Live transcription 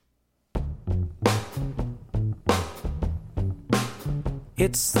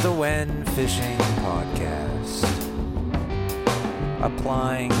It's the When Fishing Podcast.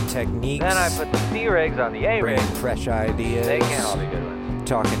 Applying techniques. Then I put the C rigs on the A rigs. Bringing fresh ideas. They can't all be good ones.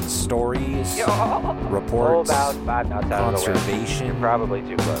 Talking stories. Reports. Roll about 5 knots out of the wind. Conservation. You're probably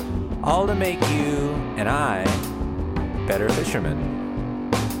too close. All to make you and I better fishermen.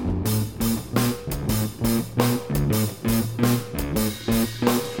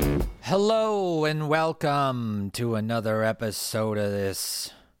 Hello and welcome to another episode of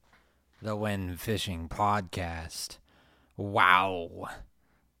the When Fishing Podcast. Wow,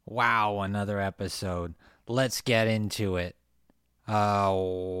 another episode. Let's get into it.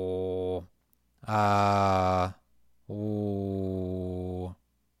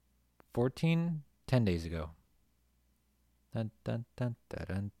 14, 10 days ago.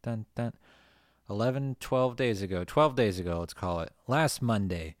 11, 12 days ago. 12 days ago, let's call it. Last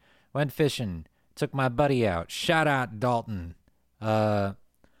Monday. Went fishing, took my buddy out. Shout out Dalton. I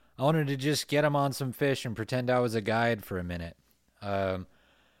wanted to just get him on some fish and pretend I was a guide for a minute.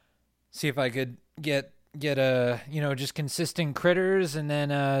 See if I could get just consistent critters, and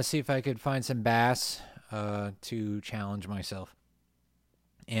then see if I could find some bass to challenge myself.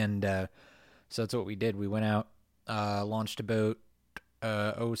 And so that's what we did. We went out, launched a boat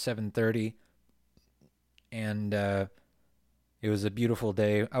 07:30, and it was a beautiful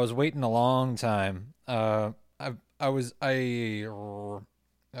day. I was waiting a long time. I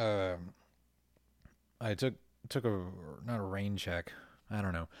took a not a rain check. I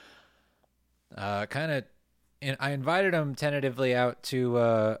don't know. I invited him tentatively out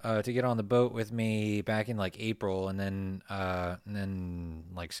to get on the boat with me back in like April, and then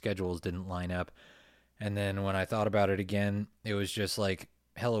like schedules didn't line up. And then when I thought about it again, it was just like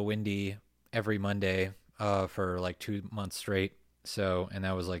hella windy every Monday for like 2 months straight. So, and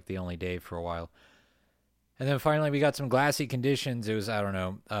that was like the only day for a while. And then finally we got some glassy conditions. It was, I don't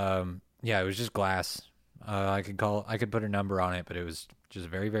know. It was just glass. I could put a number on it, but it was just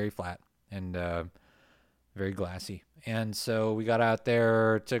very, very flat and very glassy. And so we got out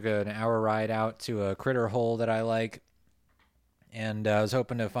there, took an hour ride out to a critter hole that I like. And I was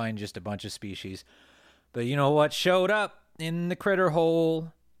hoping to find just a bunch of species. But you know what showed up in the critter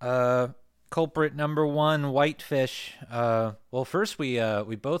hole? Culprit number one, whitefish. Well, first we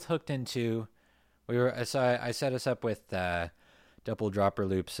both hooked into. I set us up with double dropper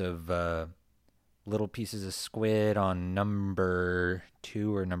loops of little pieces of squid on number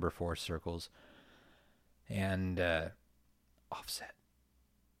 2 or number 4 circles, and offset,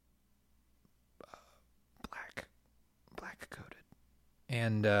 black coated,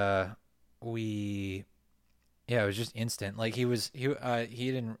 and yeah, it was just instant. Like he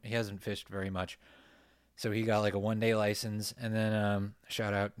hasn't fished very much, so he got like a 1-day license, and then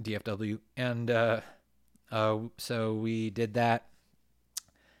shout out DFW, and so we did that,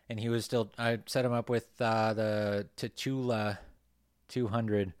 and he was still. I set him up with the Tula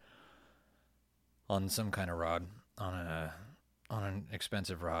 200 on some kind of rod, on an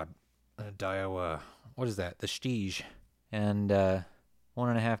expensive rod, a Daiwa. What is that? The Stige, and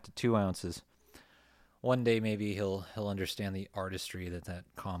 1.5 to 2 ounces. One day maybe he'll understand the artistry that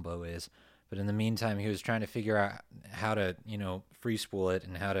combo is. But in the meantime, he was trying to figure out how to, free spool it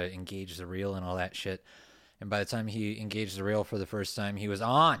and how to engage the reel and all that shit. And by the time he engaged the reel for the first time, he was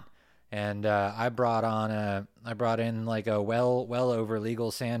on. And I brought in like a well over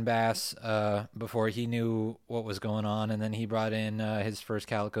legal sand bass before he knew what was going on. And then he brought in his first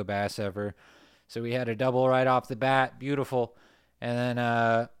calico bass ever. So we had a double right off the bat, beautiful. And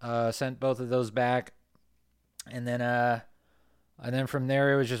then sent both of those back. And then from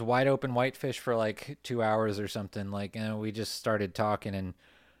there, it was just wide open whitefish for like 2 hours or something. Like, and we just started talking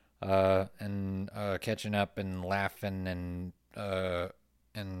and catching up and laughing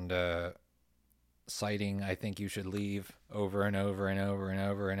and citing. I think you should leave over and over and over and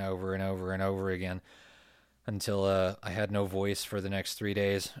over and over and over and over again until I had no voice for the next 3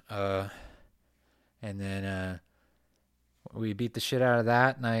 days. And then we beat the shit out of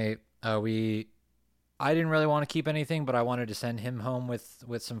that, and I didn't really want to keep anything, but I wanted to send him home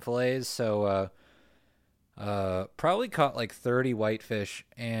with some fillets. So probably caught like 30 whitefish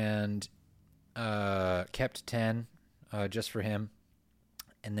and kept 10 just for him.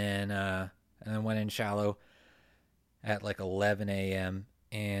 And then went in shallow at like 11 a.m.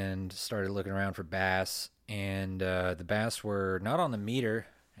 and started looking around for bass. And the bass were not on the meter,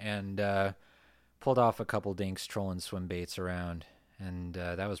 and pulled off a couple dinks trolling swim baits around. And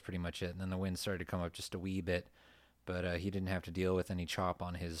that was pretty much it. And then the wind started to come up just a wee bit, but he didn't have to deal with any chop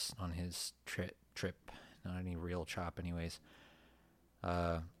on his trip. Not any real chop, anyways.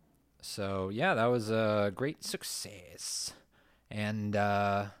 So yeah, that was a great success. And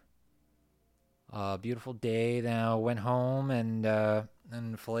beautiful day. Then I went home and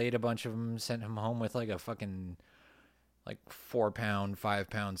filleted a bunch of them. Sent him home with like a fucking like 4 pound, 5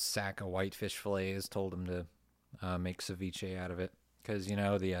 pound sack of whitefish fillets. Told him to make ceviche out of it because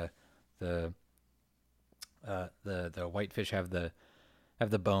the whitefish have the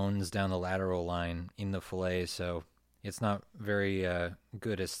bones down the lateral line in the fillet, so it's not very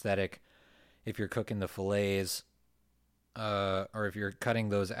good aesthetic if you're cooking the fillets. Or if you're cutting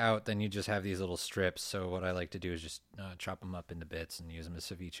those out, then you just have these little strips. So what I like to do is just chop them up into bits and use them as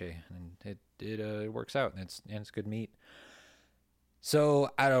ceviche, and it works out, and it's good meat. So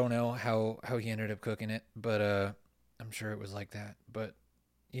I don't know how he ended up cooking it, but I'm sure it was like that. But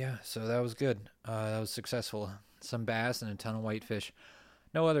yeah, so that was good. That was successful. Some bass and a ton of whitefish.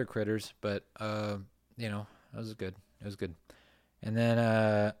 No other critters, but that was good. It was good. And then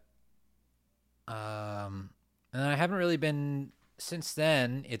and I haven't really been since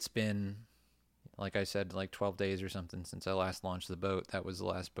then. It's been, like I said, like 12 days or something since I last launched the boat. That was the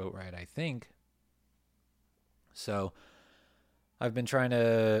last boat ride, I think. So I've been trying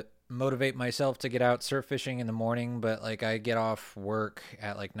to motivate myself to get out surf fishing in the morning, but like I get off work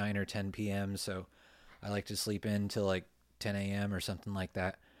at like 9 or 10 p.m. So I like to sleep in till like 10 a.m. or something like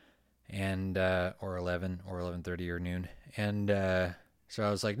that. And or 11 or 11:30 or noon. And so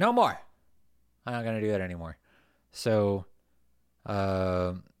I was like, no more. I'm not going to do that anymore. So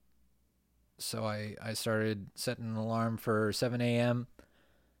I started setting an alarm for 7 a.m.,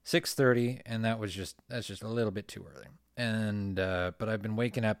 6:30, and that's just a little bit too early. And but I've been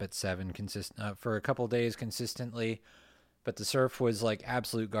waking up at 7 for a couple days consistently, but the surf was like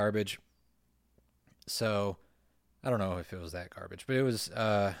absolute garbage. So I don't know if it was that garbage, but it was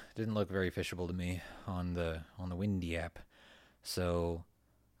didn't look very fishable to me on the Windy app. So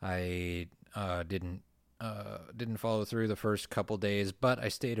I didn't follow through the first couple days, but I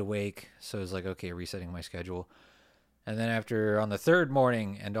stayed awake. So it was like, okay, resetting my schedule. And then on the third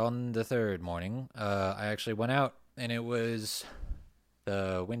morning, I actually went out, and it was,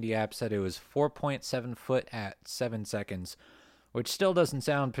 the Windy app said it was 4.7 foot at 7 seconds, which still doesn't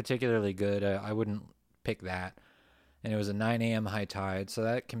sound particularly good. I wouldn't pick that. And it was a 9 a.m. high tide, so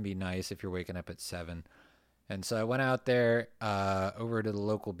that can be nice if you're waking up at 7. And so I went out there over to the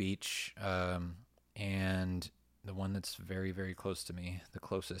local beach, and the one that's very, very close to me, the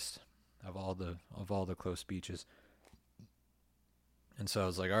closest of all the close beaches. And so I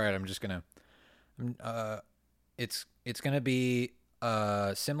was like, all right, it's gonna be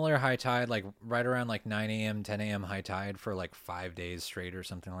similar high tide, like right around like 9 a.m., 10 a.m. high tide for like 5 days straight or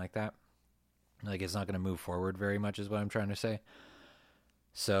something like that. Like it's not gonna move forward very much, is what I'm trying to say.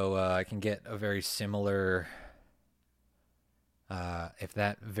 So I can get a very similar. If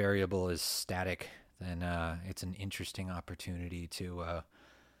that variable is static, then it's an interesting opportunity to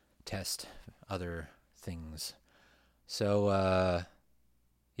test other things. So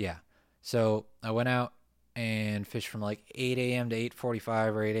yeah. So I went out and fished from like 8 a.m. to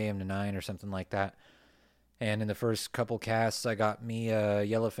 8:45 or 8 a.m. to 9 or something like that. And in the first couple casts, I got me a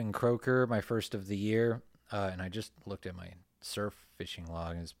yellowfin croaker, my first of the year. And I just looked at my surf fishing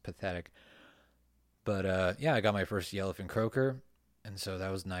log, and it's pathetic. But yeah, I got my first yellowfin croaker, and so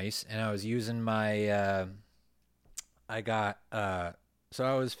that was nice. And I was using my so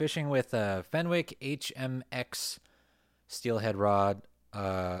I was fishing with a Fenwick HMX steelhead rod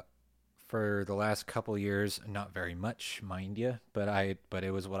for the last couple years. Not very much, mind you, but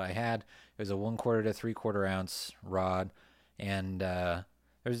it was what I had. It was a 1/4 to 3/4 ounce rod, and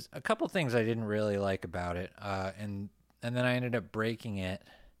there's a couple things I didn't really like about it, and then I ended up breaking it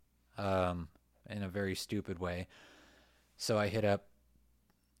in a very stupid way. So I hit up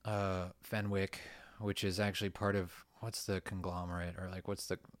Fenwick, which is actually part of, what's the conglomerate, or like what's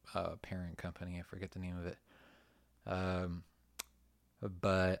the parent company? I forget the name of it.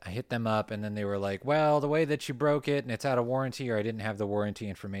 But I hit them up, and then they were like, well, the way that you broke it, and it's out of warranty, or I didn't have the warranty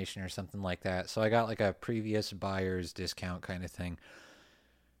information or something like that. So I got like a previous buyer's discount kind of thing.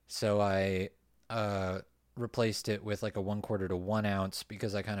 So I replaced it with like a 1/4 to 1 ounce,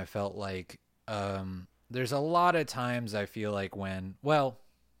 because I kind of felt like there's a lot of times I feel like if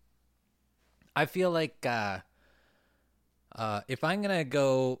I'm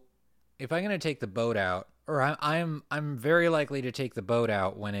gonna take the boat out, or I'm very likely to take the boat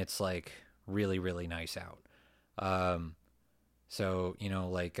out when it's like really, really nice out. So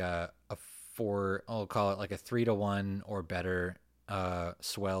like I'll call it like a 3-to-1 or better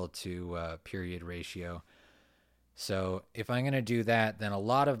swell to period ratio. So if I'm going to do that, then a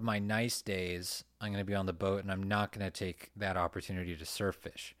lot of my nice days, I'm going to be on the boat, and I'm not going to take that opportunity to surf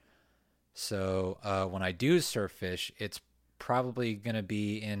fish. So when I do surf fish, it's probably gonna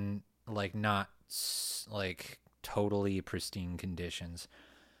be in like not like totally pristine conditions.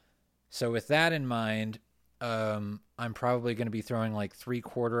 So with that in mind, I'm probably gonna be throwing like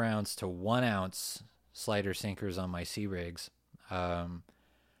 3/4 ounce to 1 ounce slider sinkers on my sea rigs.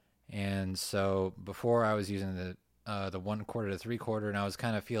 And so before I was using the 1/4 to 3/4, and I was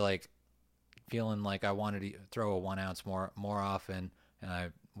kind of feeling like I wanted to throw a 1 ounce more often, and I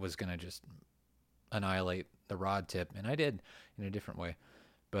was gonna just annihilate the rod tip, and I did in a different way.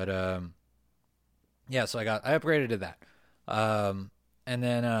 But yeah, so I upgraded to that. And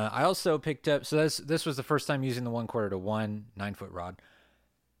then I also picked up. So this was the first time using the 1/4 to 1 9-foot rod,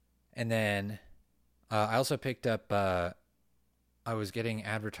 and then I also picked up. I was getting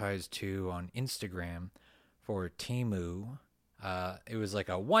advertised to on Instagram for Temu. It was like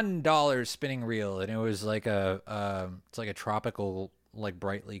a $1 spinning reel, and it was like it's like a tropical, like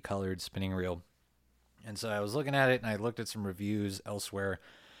brightly colored spinning reel. And so I was looking at it, and I looked at some reviews elsewhere,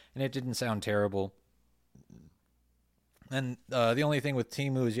 and it didn't sound terrible. And the only thing with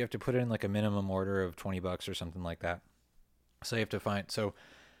Temu is you have to put in like a minimum order of $20 or something like that. So you have to find. So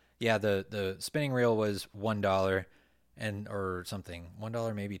yeah, the spinning reel was $1 or something,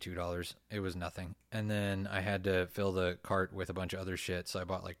 $1, maybe $2. It was nothing. And then I had to fill the cart with a bunch of other shit. So I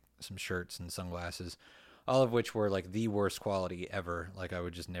bought like some shirts and sunglasses, all of which were like the worst quality ever. Like I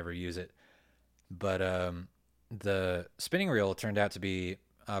would just never use it. But the spinning reel turned out to be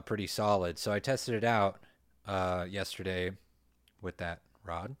pretty solid. So I tested it out yesterday with that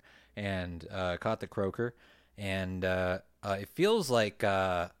rod and caught the croaker. And it feels like,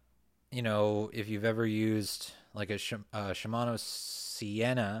 if you've ever used like a Shimano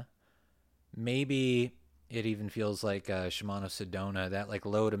Sienna, maybe it even feels like a Shimano Sedona, that like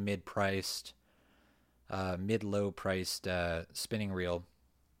low to mid-priced, mid-low priced spinning reel.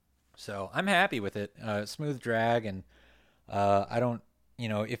 So I'm happy with it. Smooth drag, and I don't,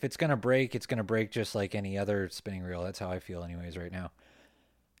 if it's gonna break, it's gonna break just like any other spinning reel. That's how I feel, anyways, right now.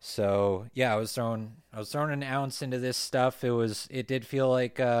 So yeah, I was throwing an ounce into this stuff. It did feel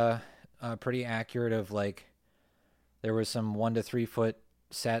like pretty accurate. Of like, there was some 1 to 3 foot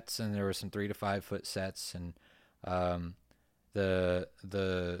sets, and there were some 3 to 5 foot sets, and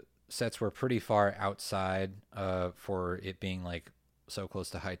the sets were pretty far outside for it being like so close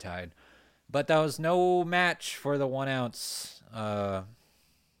to high tide. But that was no match for the 1 ounce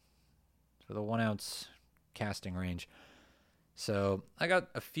casting range. So I got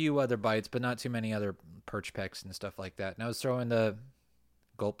a few other bites, but not too many other perch pecks and stuff like that. And I was throwing the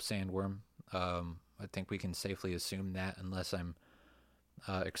gulp sandworm. I think we can safely assume that, unless I'm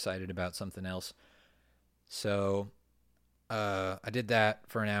excited about something else. So I did that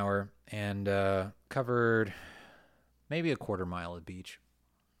for an hour and covered maybe a 1/4 mile of beach.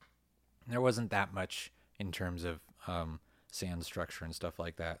 There wasn't that much in terms of sand structure and stuff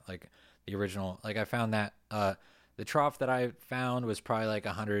like that. Like the original, like I found that the trough that I found was probably like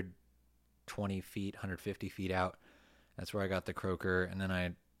 120 feet, 150 feet out. That's where I got the croaker. And then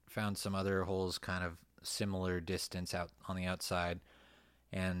I found some other holes kind of similar distance out on the outside.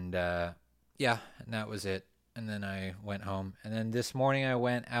 And yeah, and that was it. And then I went home. And then this morning I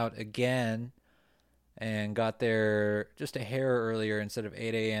went out again and got there just a hair earlier. Instead of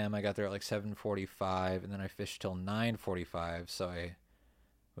 8 a.m., I got there at like 7:45, and then I fished till 9:45. So I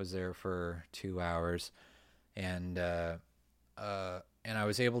was there for 2 hours. And I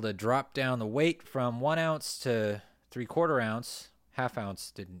was able to drop down the weight from 1 ounce to 3/4 ounce. Half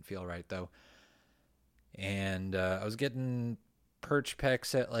ounce didn't feel right though. And I was getting perch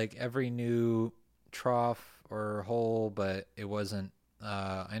pecks at like every new trough or hole, but it wasn't.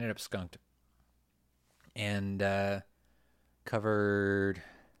 I ended up skunked and covered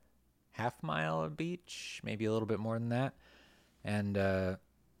half mile of beach, maybe a little bit more than that. And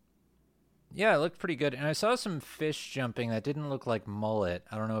yeah, it looked pretty good. And I saw some fish jumping that didn't look like mullet.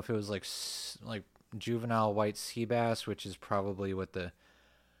 I don't know if it was like juvenile white sea bass, which is probably what the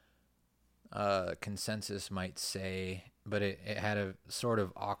consensus might say, but it had a sort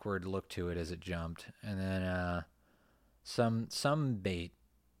of awkward look to it as it jumped. And then some bait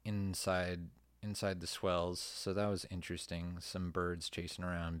inside the swells, so that was interesting. Some birds chasing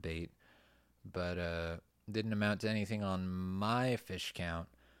around bait, but didn't amount to anything on my fish count.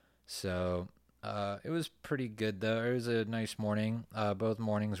 So it was pretty good though. It was a nice morning. Both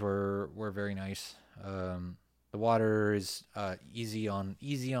mornings were very nice. The water is easy on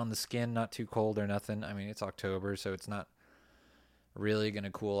the skin, not too cold or nothing. I mean, it's October, so it's not really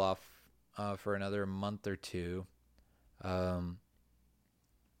gonna cool off for another month or two.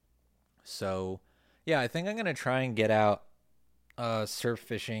 So yeah, I think I'm gonna try and get out surf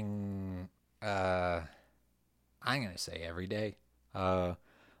fishing I'm gonna say every day,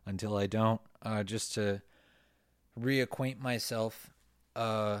 until I don't, just to reacquaint myself,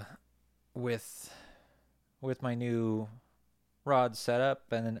 uh, with my new rod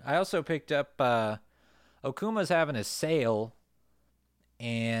setup. And then I also picked up, Okuma's having a sale,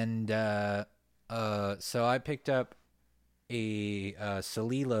 and so I picked up a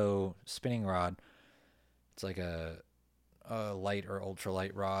Solilo spinning rod. It's like a light or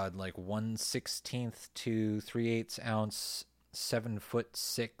ultralight rod, like 1/16 to 3/8 ounce,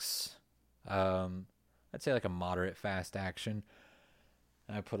 7'6". I'd say like a moderate fast action.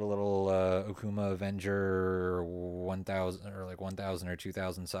 I put a little Okuma Avenger 1000, or like 1000 or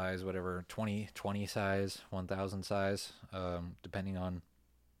 2000 size, whatever, 20 size, 1000 size, depending on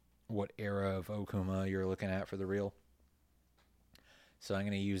what era of Okuma you're looking at for the reel. So I'm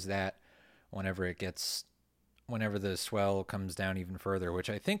going to use that whenever whenever the swell comes down even further, which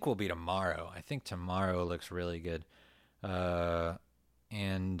I think will be tomorrow. I think tomorrow looks really good.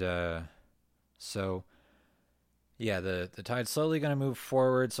 And so yeah, the tide's slowly going to move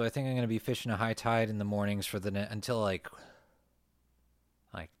forward. So I think I'm going to be fishing a high tide in the mornings for until like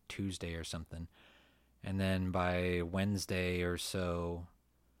Tuesday or something. And then by Wednesday or so,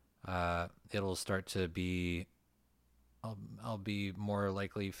 it'll start to be, I'll be more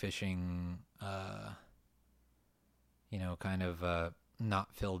likely fishing, kind of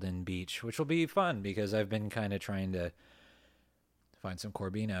not filled in beach, which will be fun because I've been kind of trying to find some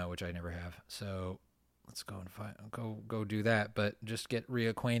Corbina, which I never have. So let's go and go do that. But just get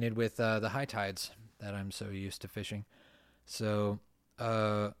reacquainted with the high tides that I'm so used to fishing. So,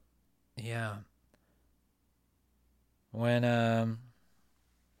 yeah. When I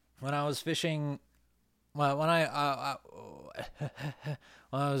was fishing, well, when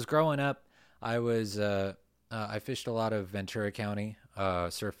when I was growing up, I fished a lot of Ventura County,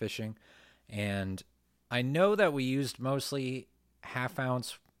 surf fishing, and I know that we used mostly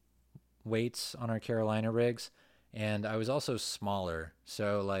half-ounce weights on our Carolina rigs, and I was also smaller,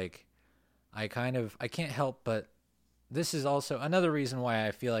 so like I can't help but, this is also another reason why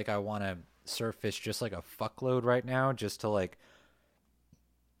I feel like I want to surf fish just like a fuckload right now, just to like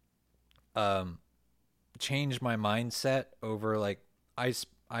change my mindset over like I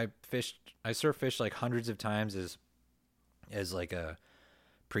surf fished like hundreds of times as like a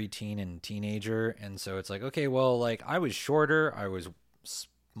preteen and teenager, and so it's like, okay, well, like I was shorter, I was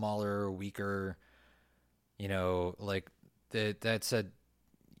smaller, weaker, like that said,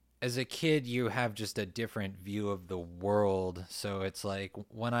 as a kid you have just a different view of the world. So it's like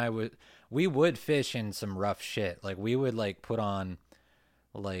when we would fish in some rough shit, like we would like put on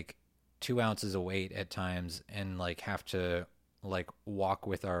like 2 ounces of weight at times and like have to like walk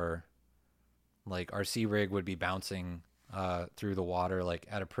with our sea rig would be bouncing through the water like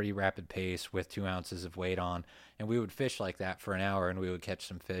at a pretty rapid pace with 2 ounces of weight on, and we would fish like that for an hour, and we would catch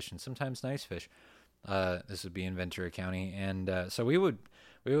some fish, and sometimes nice fish. This would be in Ventura County, and so we would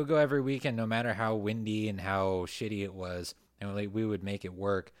go every weekend, no matter how windy and how shitty it was, and we would make it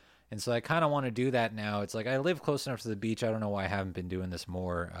work. And so I kind of want to do that now. It's like I live close enough to the beach. I don't know why I haven't been doing this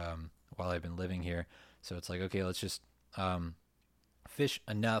more while I've been living here. So it's like, okay, let's just fish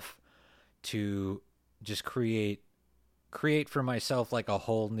enough to just create for myself like a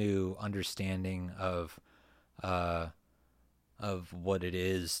whole new understanding of what it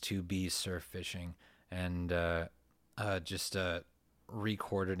is to be surf fishing, and just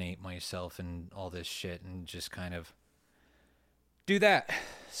re-coordinate myself and all this shit, and just kind of do that.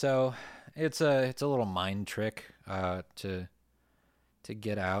 So it's a little mind trick to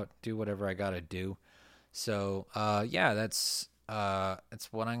get out, do whatever I gotta do. So yeah, that's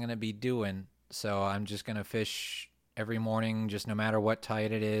what I'm gonna be doing. So I'm just gonna fish every morning, just no matter what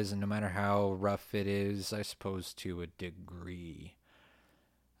tide it is and no matter how rough it is, I suppose, to a degree.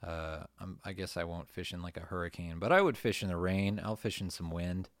 I guess I won't fish in like a hurricane, but I would fish in the rain. I'll fish in some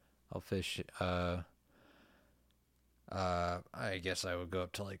wind. I'll fish, I guess I would go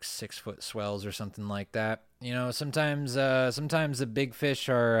up to like 6-foot swells or something like that. Sometimes the big fish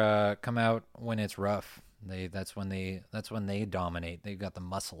are, come out when it's rough. That's when they dominate. They've got the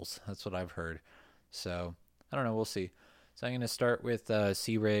muscles. That's what I've heard. So I don't know. We'll see. So I'm going to start with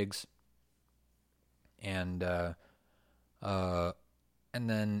sea rigs, and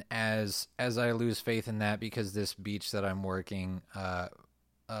then as I lose faith in that, because this beach that I'm working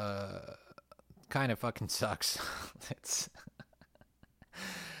kind of fucking sucks. It's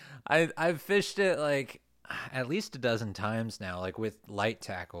I've fished it like at least a dozen times now, like with light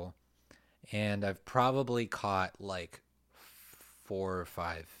tackle, and I've probably caught like 4 or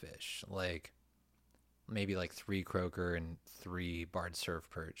 5 fish, like maybe like 3 croaker and 3 barred surf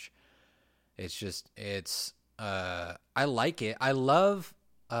perch. It's I like it. I love.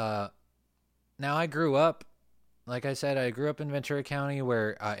 Now I grew up, like I said, I grew up in Ventura County,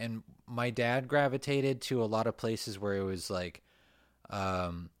 where and my dad gravitated to a lot of places where it was like,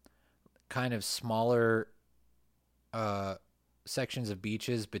 um, kind of smaller uh, sections of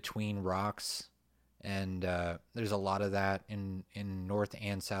beaches between rocks, and there's a lot of that in North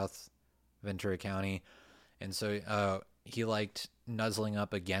and South Ventura County, and so he liked nuzzling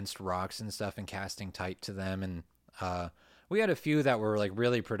up against rocks and stuff and casting tight to them, and we had a few that were like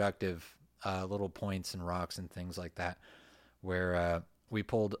really productive little points and rocks and things like that, where we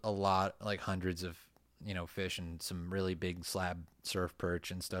pulled a lot, like hundreds of fish and some really big slab surf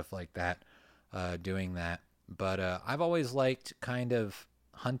perch and stuff like that, doing that. But I've always liked kind of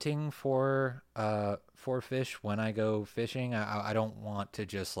hunting for fish when I go fishing. I don't want to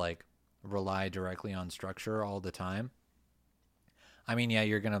just like rely directly on structure all the time. I mean, yeah,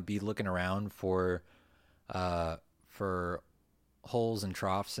 you're gonna be looking around for holes and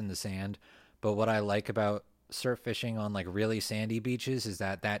troughs in the sand, but what I like about surf fishing on like really sandy beaches is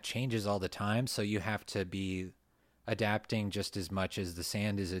that changes all the time, so you have to be adapting just as much as the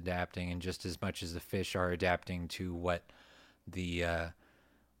sand is adapting, and just as much as the fish are adapting to what the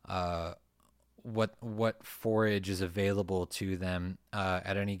what forage is available to them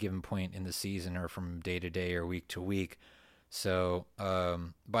at any given point in the season, or from day to day or week to week. So,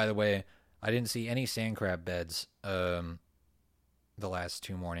 by the way, I didn't see any sand crab beds the last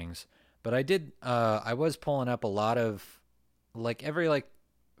 2 mornings, but I did. I was pulling up a lot of, like, every like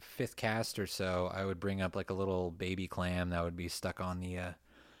fifth cast or so, I would bring up like a little baby clam that would be stuck on the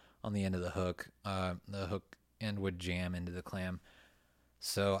end of the hook. The hook end would jam into the clam.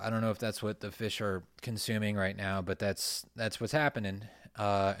 So I don't know if that's what the fish are consuming right now, but that's what's happening.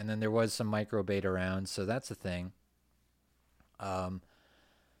 And then there was some micro bait around, so that's a thing.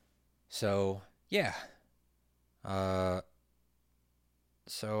 So yeah. Uh,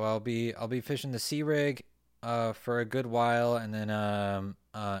 so I'll be fishing the sea rig for a good while, and then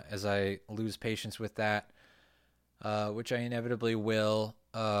as I lose patience with that, which I inevitably will,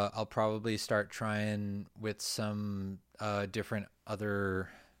 I'll probably start trying with some different other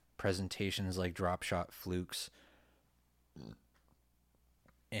presentations like drop shot flukes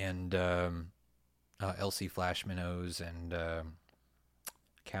and LC flash minnows and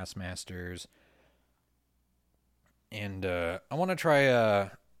cast masters, and I want to try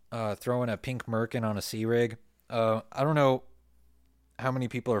throwing a pink merkin on a sea rig. I don't know how many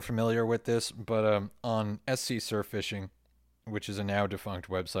people are familiar with this, but on SC Surf Fishing, which is a now defunct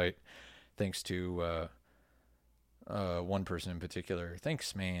website, thanks to one person in particular.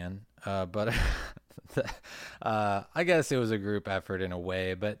 Thanks, man. But I guess it was a group effort in a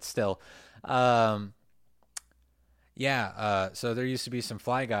way, but still. Yeah, so there used to be some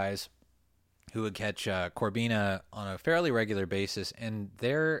fly guys who would catch Corbina on a fairly regular basis, and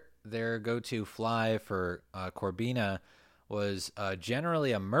their go-to fly for Corbina was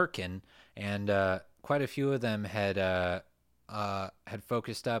generally a merkin, and quite a few of them had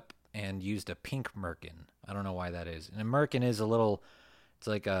focused up and used a pink merkin. I don't know why that is. And a merkin is it's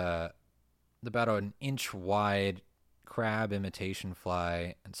like about an inch wide crab imitation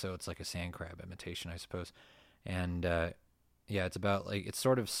fly, and so it's like a sand crab imitation, I suppose. And yeah, it's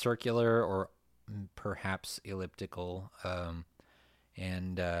sort of circular or perhaps elliptical,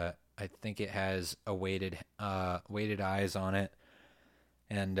 and I think it has a weighted eyes on it.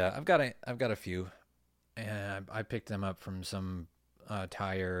 And I've got a few, and I picked them up from some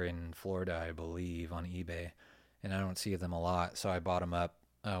tire in Florida, I believe, on eBay, and I don't see them a lot, so I bought them up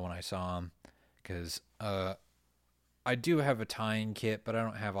when I saw them, because I do have a tying kit, but I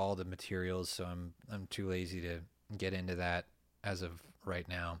don't have all the materials, so I'm too lazy to get into that as of right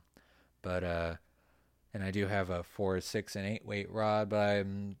now. But and I do have a 4, 6, and 8 weight rod, but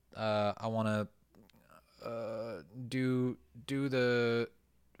I want to do the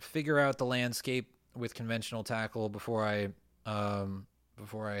figure out the landscape with conventional tackle before I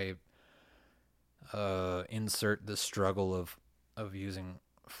insert the struggle of using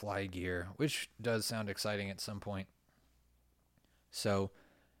fly gear, which does sound exciting at some point. So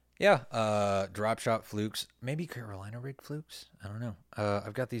yeah, drop shot flukes, maybe Carolina rig flukes. I don't know.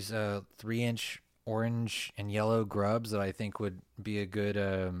 I've got these 3-inch orange and yellow grubs that I think would be a good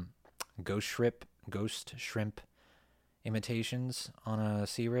ghost shrimp imitations on a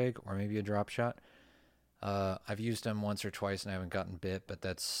sea rig, or maybe a drop shot. I've used them once or twice and I haven't gotten bit, but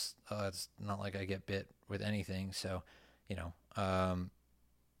it's not like I get bit with anything. So,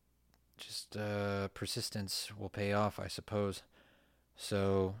 just persistence will pay off, I suppose.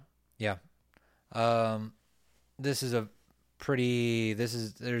 So, yeah. This is a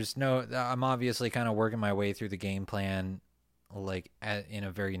I'm obviously kind of working my way through the game plan, like in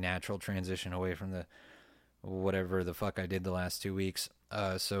a very natural transition away from the whatever the fuck I did the last 2 weeks.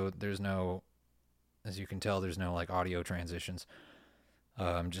 So there's no, as you can tell, there's no like audio transitions.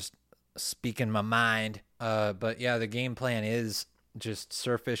 I'm just speaking my mind. But yeah, the game plan is just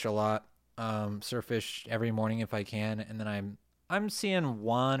surfish a lot. Surfish every morning if I can, and then I'm seeing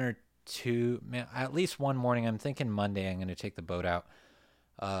one or two, man, at least one morning. I'm thinking Monday I'm going to take the boat out.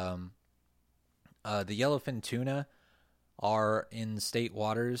 The yellowfin tuna are in state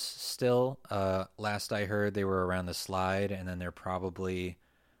waters still. Last I heard, they were around the slide, and then they're probably,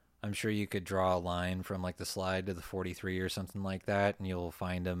 I'm sure you could draw a line from like the slide to the 43 or something like that, and you'll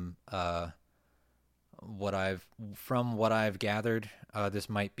find them. What I've gathered, this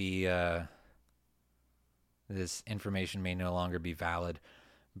might be this information may no longer be valid,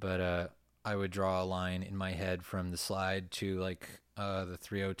 but I would draw a line in my head from the slide to like the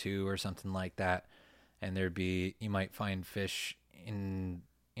 302 or something like that, and you might find fish in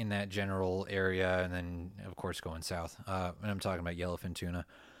that general area, and then of course going south. And I'm talking about yellowfin tuna.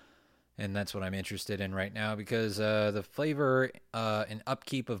 And that's what I'm interested in right now because the flavor and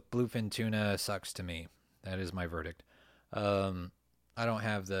upkeep of bluefin tuna sucks to me. That is my verdict. I don't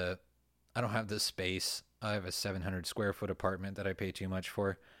have the space. I have a 700 square foot apartment that I pay too much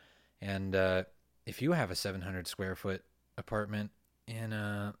for. And if you have a 700 square foot apartment in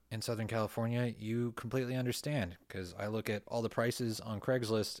Southern California, you completely understand because I look at all the prices on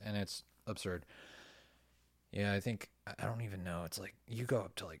Craigslist and it's absurd. Yeah, I don't even know. It's like you go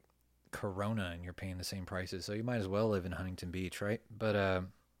up to like Corona and you're paying the same prices, so you might as well live in Huntington Beach, right? But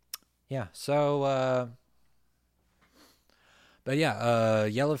yeah, so but yeah,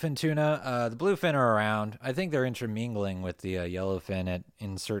 yellowfin tuna, the bluefin are around. I think they're intermingling with the yellowfin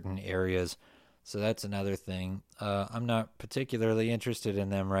in certain areas, so that's another thing. I'm not particularly interested in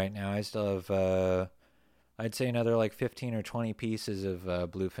them right now. I still have I'd say another like 15 or 20 pieces of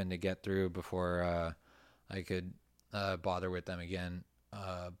bluefin to get through before I could bother with them again.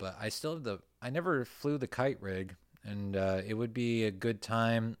 But I never flew the kite rig, and it would be a good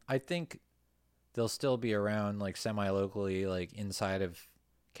time. I think they'll still be around like semi-locally, like inside of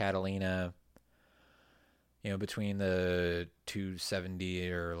Catalina, between the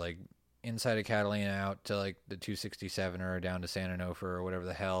 270 or like inside of Catalina out to like the 267 or down to San Onofre or whatever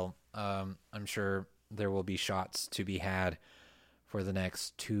the hell. I'm sure there will be shots to be had for the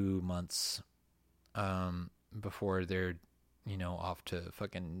next 2 months before they're off to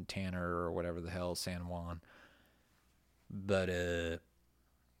fucking Tanner or whatever the hell, San Juan. But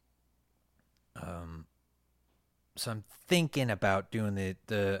so I'm thinking about doing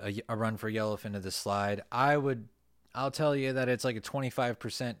a run for yellowfin to the slide. I'll tell you that it's like a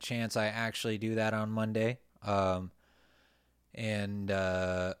 25% chance I actually do that on Monday. And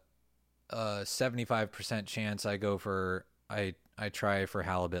 75% chance I try for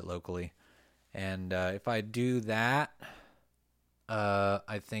halibut locally. And if I do that,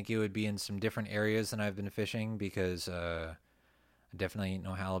 I think it would be in some different areas than I've been fishing because I definitely ain't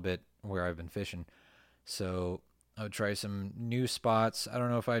no halibut where I've been fishing. So I would try some new spots. I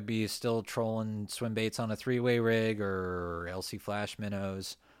don't know if I'd be still trolling swim baits on a 3-way rig or LC flash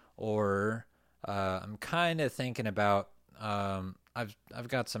minnows, or I'm kind of thinking about I've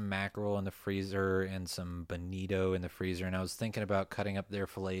got some mackerel in the freezer and some bonito in the freezer, and I was thinking about cutting up their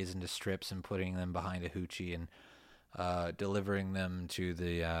fillets into strips and putting them behind a hoochie and delivering them to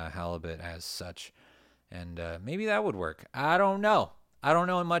the halibut as such. And maybe that would work. I don't know. I don't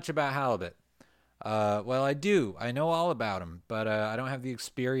know much about halibut. Well, I do. I know all about them, but I don't have the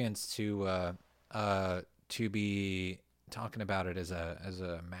experience to be talking about it as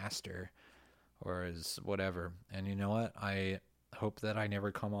a master or as whatever. And you know what? I hope that I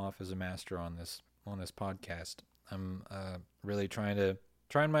never come off as a master on this podcast. I'm really trying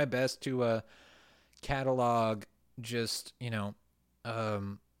my best to catalog just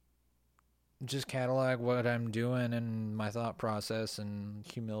catalog what I'm doing and my thought process and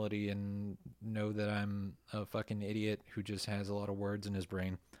humility, and know that I'm a fucking idiot who just has a lot of words in his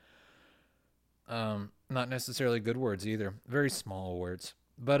brain. Not necessarily good words either. Very small words.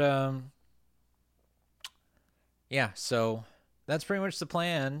 But yeah, so that's pretty much the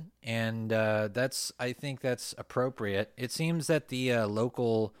plan, and I think that's appropriate. It seems that the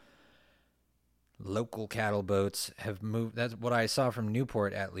local cattle boats have moved. That's what I saw from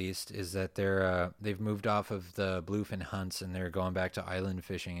Newport, at least, is that they've moved off of the bluefin hunts and they're going back to island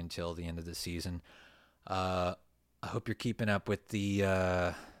fishing until the end of the season. I hope you're keeping up with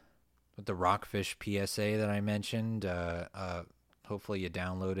the rockfish PSA that I mentioned. Hopefully you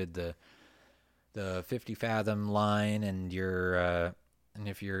downloaded the 50 fathom line, and and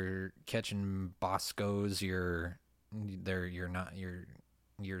if you're catching boscos, you're not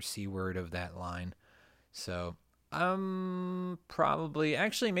your C word of that line. So probably,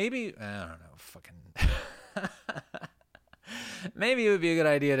 actually, maybe, I don't know, fucking maybe it would be a good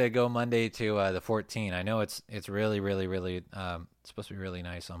idea to go Monday to the 14. I know it's really, really, really it's supposed to be really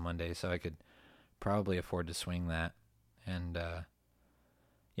nice on Monday, so I could probably afford to swing that. And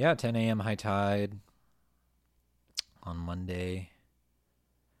yeah, 10 a.m. high tide on Monday.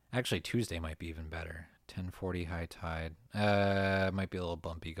 Actually, Tuesday might be even better. 10:40 high tide. Might be a little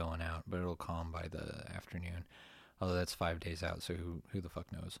bumpy going out, but it'll calm by the afternoon. Although that's 5 days out, so who the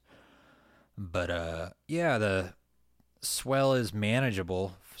fuck knows? But yeah, the swell is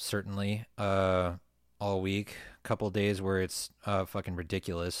manageable, certainly. All week, couple days where it's fucking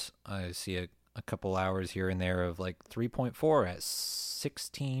ridiculous. I see a couple hours here and there of like 3.4 at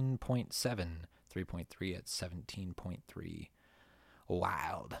 16.7, 3.3 at 17.3.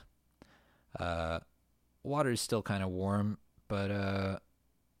 Wild. Water's still kind of warm, but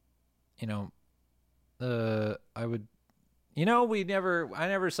you know, I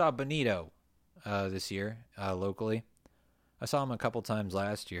never saw Bonito this year locally. I saw him a couple times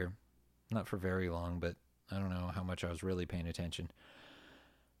last year, not for very long, but I don't know how much I was really paying attention.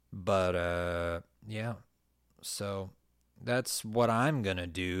 But yeah, so that's what I'm gonna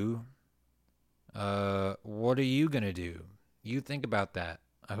do. What are you gonna do? You think about that.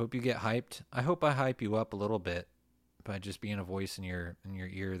 I hope you get hyped. I hope I hype you up a little bit by just being a voice in your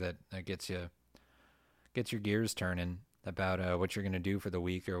ear that gets your gears turning about what you're gonna do for the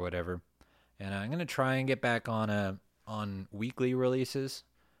week or whatever. And I'm gonna try and get back on weekly releases.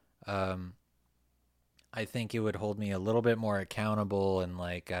 I think it would hold me a little bit more accountable and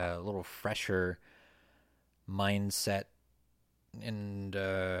like a little fresher mindset. And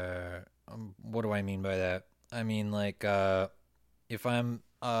what do I mean by that? I mean like if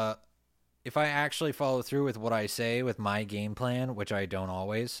I actually follow through with what I say with my game plan, which I don't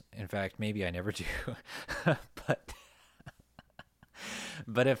always. In fact, maybe I never do.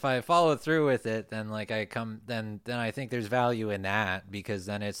 But if I follow through with it, then like then I think there's value in that, because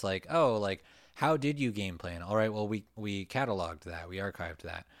then it's like, oh, like, how did you game plan? All right, well, we cataloged that, we archived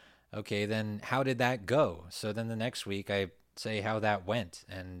that. Okay, then how did that go? So then the next week I say how that went,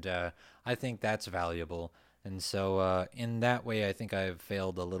 and I think that's valuable. And so in that way, I think I've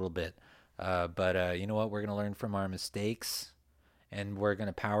failed a little bit. But you know what? We're gonna learn from our mistakes, and we're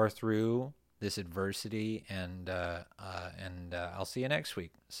gonna power through this adversity, and I'll see you next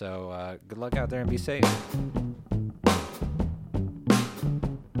week. So good luck out there and be safe.